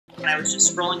And I was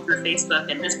just scrolling through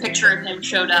Facebook, and this picture of him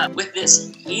showed up with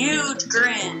this huge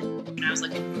grin. And I was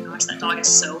like, oh my gosh, that dog is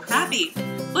so happy.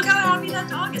 Look how happy that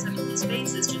dog is. I mean, his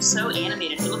face is just so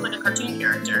animated. He looked like a cartoon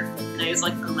character. And I was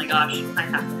like, oh my gosh, I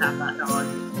have to have that dog.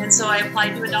 And so I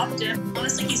applied to adopt him.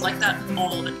 Honestly, he's like that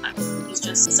all the time. He's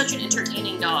just such an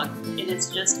entertaining dog. It is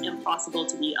just impossible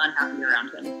to be unhappy around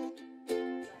him.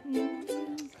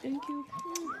 Thank you.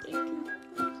 Thank you.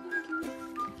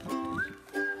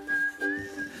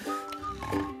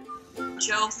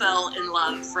 Joe fell in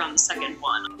love from the second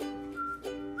one.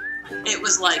 It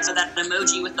was like that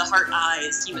emoji with the heart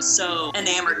eyes. He was so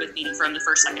enamored with me from the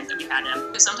first second that we had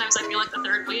him. Sometimes I feel like the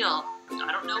third wheel.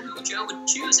 I don't know who Joe would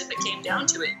choose if it came down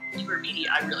to it. He or Meaty,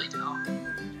 I really don't.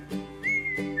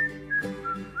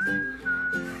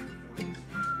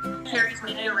 Carries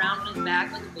Meaty around on his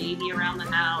back like a baby around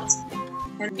the house.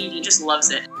 And Meaty just loves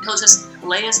it. He'll just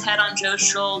lay his head on Joe's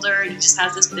shoulder and he just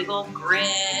has this big old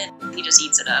grin. He just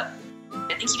eats it up.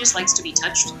 I think he just likes to be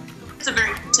touched. It's a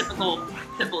very typical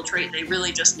Pitbull trait. They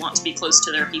really just want to be close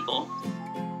to their people.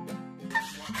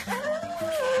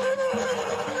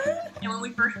 And when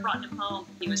we first brought him home,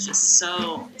 he was just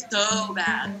so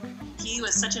bad. He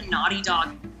was such a naughty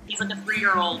dog. He's like a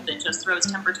 3-year-old that just throws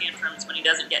temper tantrums when he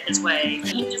doesn't get his way.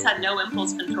 He just had no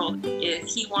impulse control. If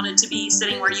he wanted to be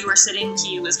sitting where you were sitting,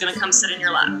 he was going to come sit in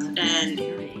your lap. And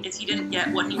if he didn't get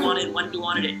what he wanted when he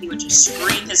wanted it, he would just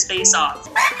scream his face off.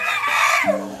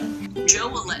 Joe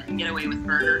will let him get away with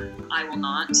murder. I will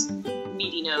not.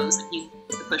 Meaty knows that he's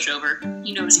the pushover.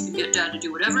 He knows he can get Dad to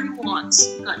do whatever he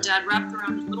wants. Got Dad wrapped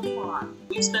around his little paw.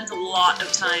 We've spent a lot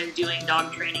of time doing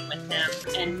dog training with him,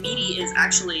 and Meaty is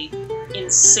actually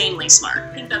insanely smart.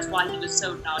 I think that's why he was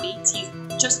so naughty. He's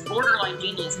just borderline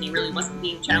genius, and he really wasn't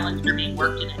being challenged or being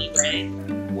worked in any way.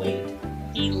 Wait.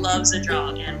 He loves a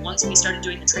dog, and once we started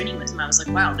doing the training with him, I was like,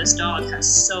 wow, this dog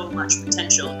has so much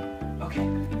potential. Okay.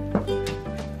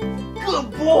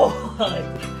 Good boy!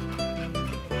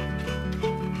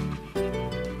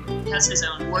 He has his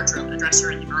own wardrobe, a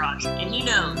dresser in the garage, and he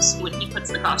knows when he puts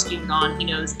the costume on, he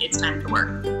knows it's time to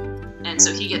work. And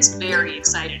so he gets very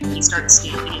excited and he starts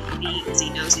stamping at the feet because he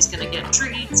knows he's going to get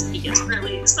treats, and he gets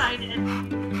really excited.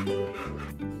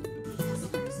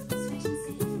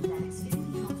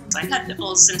 I've had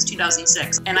Pitbulls since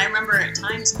 2006, and I remember at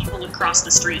times people would cross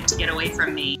the street to get away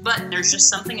from me, but there's just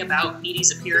something about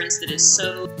Meaty's appearance that is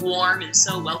so warm and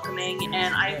so welcoming,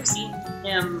 and I've seen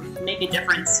him make a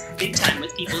difference big time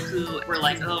with people who were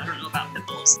like, oh, I don't know about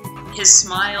Pitbulls. His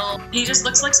smile, he just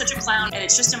looks like such a clown, and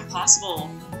it's just impossible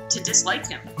to dislike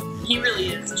him. He really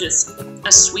is just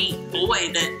a sweet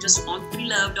boy that just wants to be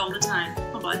loved all the time.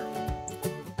 Oh, bud.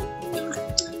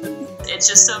 It's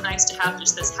just so nice to have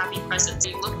just this happy presence.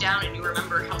 You look down and you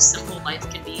remember how simple life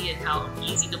can be and how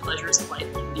easy the pleasures of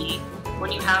life can be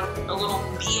when you have a little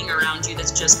being around you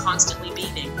that's just constantly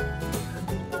beaming.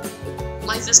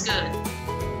 Life is good.